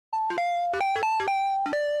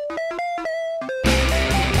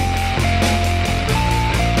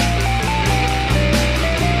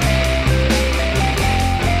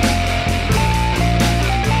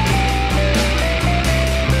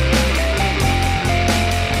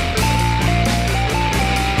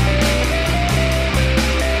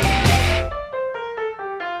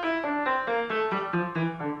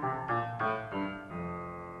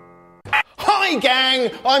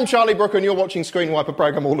evening. I'm Charlie Brooker and you're watching Screenwipe, a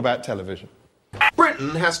programme all about television.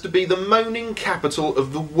 Britain has to be the moaning capital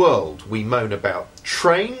of the world. We moan about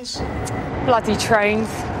trains. Bloody trains.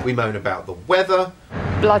 We moan about the weather.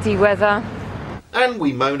 Bloody weather. And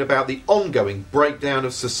we moan about the ongoing breakdown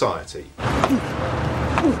of society.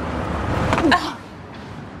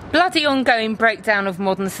 Bloody ongoing breakdown of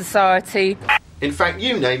modern society. In fact,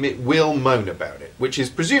 you name it, we'll moan about it, which is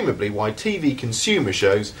presumably why TV consumer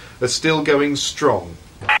shows are still going strong.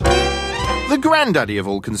 The granddaddy of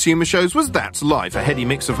all consumer shows was That's Life, a heady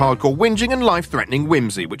mix of hardcore whinging and life-threatening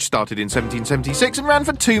whimsy, which started in 1776 and ran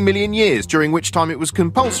for 2 million years, during which time it was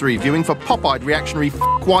compulsory viewing for pop-eyed reactionary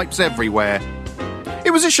f***wipes everywhere.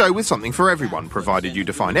 It was a show with something for everyone, provided you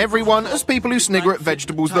define everyone as people who snigger at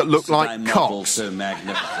vegetables that look like cocks.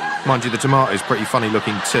 Mind you, the tomato's pretty funny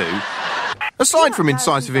looking too. Aside from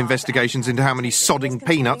incisive investigations into how many sodding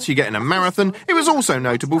peanuts you get in a marathon, it was also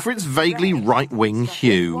notable for its vaguely right-wing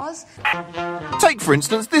hue. Take, for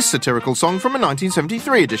instance, this satirical song from a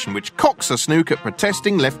 1973 edition, which cocks a snook at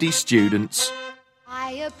protesting lefty students.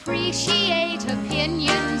 I appreciate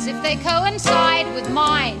opinions if they coincide with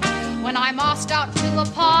mine. When I'm asked out to a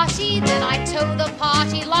party, then I toe the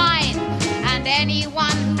party line. And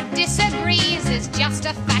anyone who disagrees is just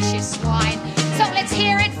a fascist swine. So let's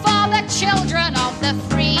hear it for the children of the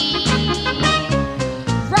free.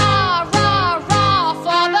 Rah, rah, rah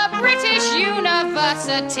for the British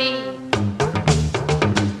University.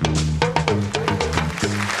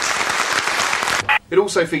 It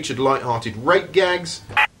also featured light-hearted rape gags.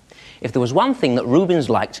 If there was one thing that Rubens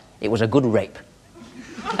liked, it was a good rape.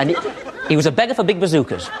 And he was a beggar for big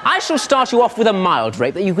bazookas. I shall start you off with a mild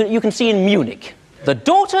rape that you can see in Munich. The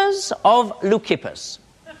Daughters of Leucippus.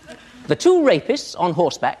 The two rapists on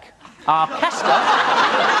horseback are Castor.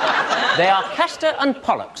 They are Castor and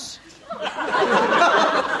Pollux.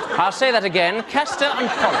 I'll say that again, Castor and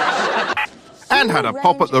Pollux. And had a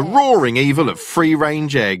pop at the roaring evil of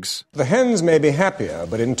free-range eggs. The hens may be happier,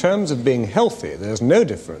 but in terms of being healthy, there's no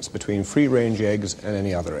difference between free-range eggs and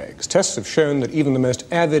any other eggs. Tests have shown that even the most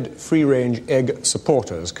avid free-range egg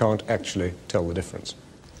supporters can't actually tell the difference.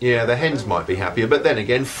 Yeah, the hens might be happier, but then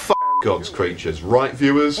again, f*** God's creatures, right,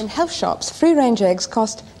 viewers? In health shops, free-range eggs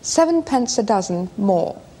cost 7p a dozen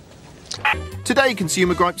more. Today,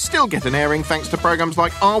 consumer gripes still get an airing thanks to programmes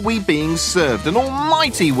like Are We Being Served, an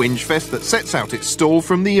almighty whinge fest that sets out its stall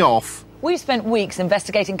from the off. We've spent weeks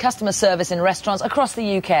investigating customer service in restaurants across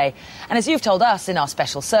the UK, and as you've told us in our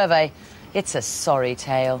special survey, it's a sorry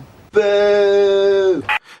tale. Boo!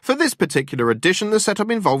 For this particular edition, the setup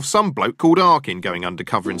involves some bloke called Arkin going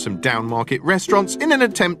undercover in some downmarket restaurants in an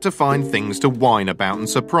attempt to find things to whine about, and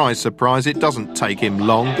surprise, surprise, it doesn't take him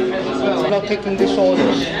long. We're not taking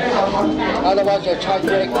disorders. Otherwise, you'll charge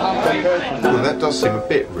very complicated. Well, that does seem a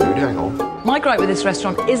bit rude, hang on. My gripe with this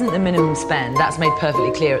restaurant isn't the minimum spend. That's made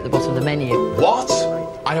perfectly clear at the bottom of the menu. What?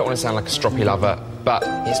 I don't want to sound like a stroppy lover, but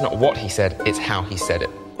it's not what he said, it's how he said it.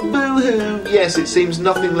 Boo-hoo! Yes, it seems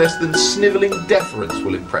nothing less than snivelling deference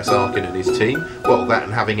will impress Arkin and his team. Well, that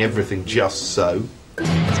and having everything just so.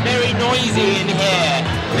 It's very noisy in here.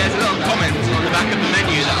 There's a little comment on the back of the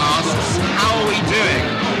menu that asks, how are we doing?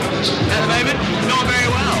 At the moment, not very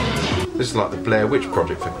well. This is like the Blair Witch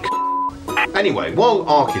Project for Anyway, while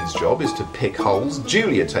Arkin's job is to pick holes,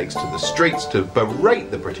 Julia takes to the streets to berate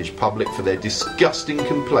the British public for their disgusting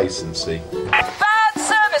complacency. Bad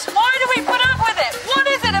service! Why do we put up with it? What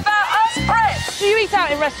is it about us Brits? Do you eat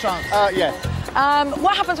out in restaurants? Yeah.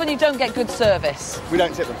 What happens when you don't get good service? We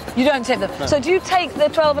don't tip them. You don't tip them? No. So do you take the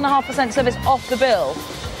 12.5% service off the bill?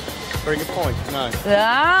 Very good point. No.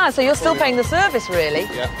 Ah, so you're still paying the service, really?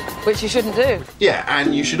 Yeah. Which you shouldn't do. Yeah,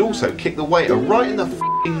 and you should also kick the waiter right in the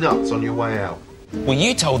f***ing nuts on your way out. Well,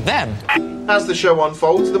 you told them. As the show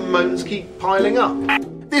unfolds, the moans keep piling up.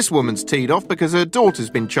 This woman's teed off because her daughter's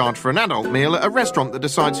been charged for an adult meal at a restaurant that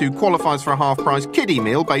decides who qualifies for a half-price kiddie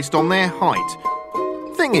meal based on their height.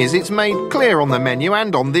 Thing is, it's made clear on the menu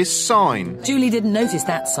and on this sign. Julie didn't notice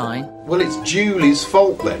that sign. Well, it's Julie's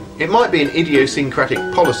fault then. It might be an idiosyncratic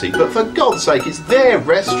policy, but for God's sake, it's their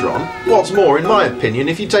restaurant. What's more, in my opinion,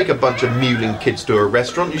 if you take a bunch of mewling kids to a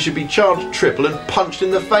restaurant, you should be charged triple and punched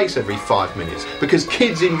in the face every 5 minutes. Because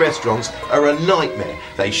kids in restaurants are a nightmare.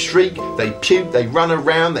 They shriek, they puke, they run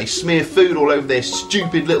around, they smear food all over their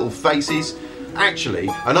stupid little faces. Actually,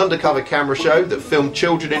 an undercover camera show that filmed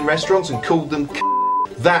children in restaurants and called them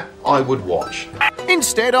that I would watch.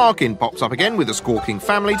 Instead, Arkin pops up again with a squawking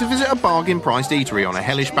family to visit a bargain-priced eatery on a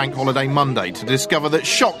hellish bank holiday Monday to discover that,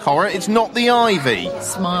 shock horror, it's not the Ivy.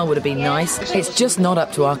 Smile would have been nice. It's just not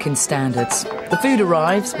up to Arkin's standards. The food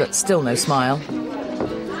arrives, but still no smile.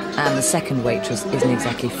 And the second waitress isn't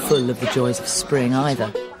exactly full of the joys of spring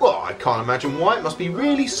either. Well, I can't imagine why. It must be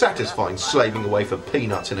really satisfying slaving away for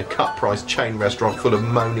peanuts in a cut-price chain restaurant full of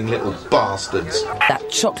moaning little bastards. That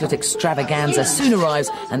chocolate extravaganza soon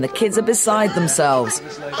arrives and the kids are beside themselves.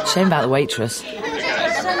 Shame about the waitress.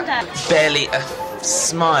 Barely a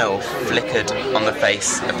smile flickered on the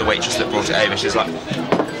face of the waitress that brought it over. She's like...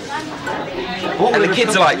 And the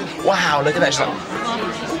kids are like, wow, look at that. She's like...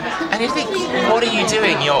 And you think, what are you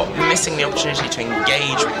doing? You're missing the opportunity to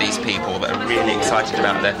engage with these people that are really excited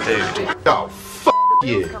about their food. Oh, f***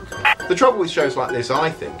 you. The trouble with shows like this, I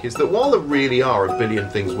think, is that while there really are a billion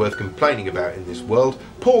things worth complaining about in this world,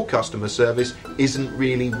 poor customer service isn't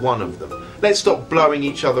really one of them. Let's stop blowing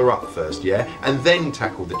each other up first, yeah? And then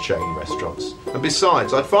tackle the chain restaurants. And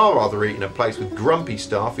besides, I'd far rather eat in a place with grumpy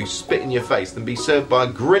staff who spit in your face than be served by a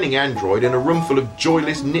grinning android in a room full of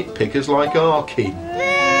joyless nitpickers like our kid.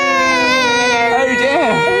 Oh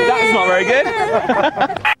dear, that's not very good.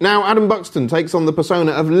 Now Adam Buxton takes on the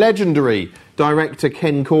persona of legendary director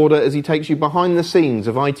Ken Corder as he takes you behind the scenes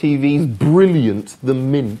of ITV's brilliant The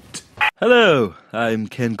Mint. Hello, I'm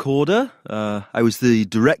Ken Corder. I was the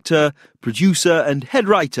director, producer and head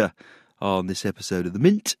writer on this episode of The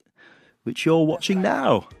Mint, which you're watching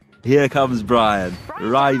now. Here comes Brian,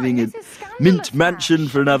 arriving at Mint Mansion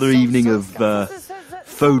for another evening of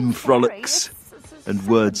phone frolics and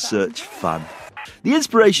word search fun. The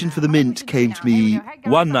inspiration for The Mint came to me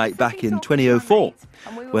one night back in 2004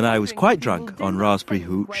 when I was quite drunk on Raspberry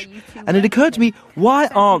Hooch, and it occurred to me, why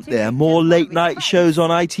aren't there more late-night shows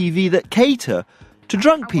on ITV that cater to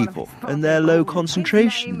drunk people and their low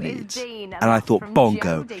concentration needs? And I thought,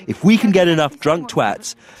 bongo, if we can get enough drunk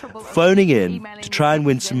twats phoning in to try and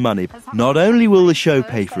win some money, not only will the show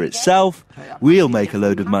pay for itself, we'll make a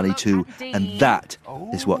load of money too, and that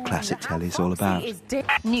is what classic telly is all about.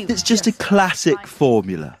 It's just a classic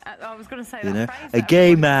formula. You know, a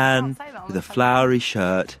gay man with a flowery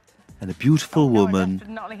shirt and a beautiful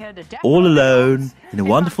woman, all alone in a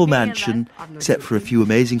wonderful mansion, except for a few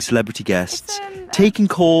amazing celebrity guests, taking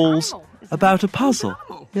calls about a puzzle,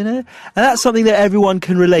 you know? And that's something that everyone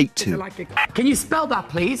can relate to. Can you spell that,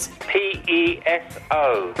 please?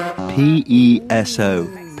 P-E-S-O.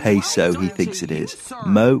 P-E-S-O. Peso, he thinks it is.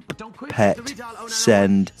 Mope, pet,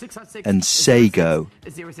 send, and sago.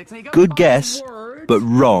 Good guess, but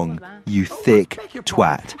wrong, you thick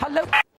twat.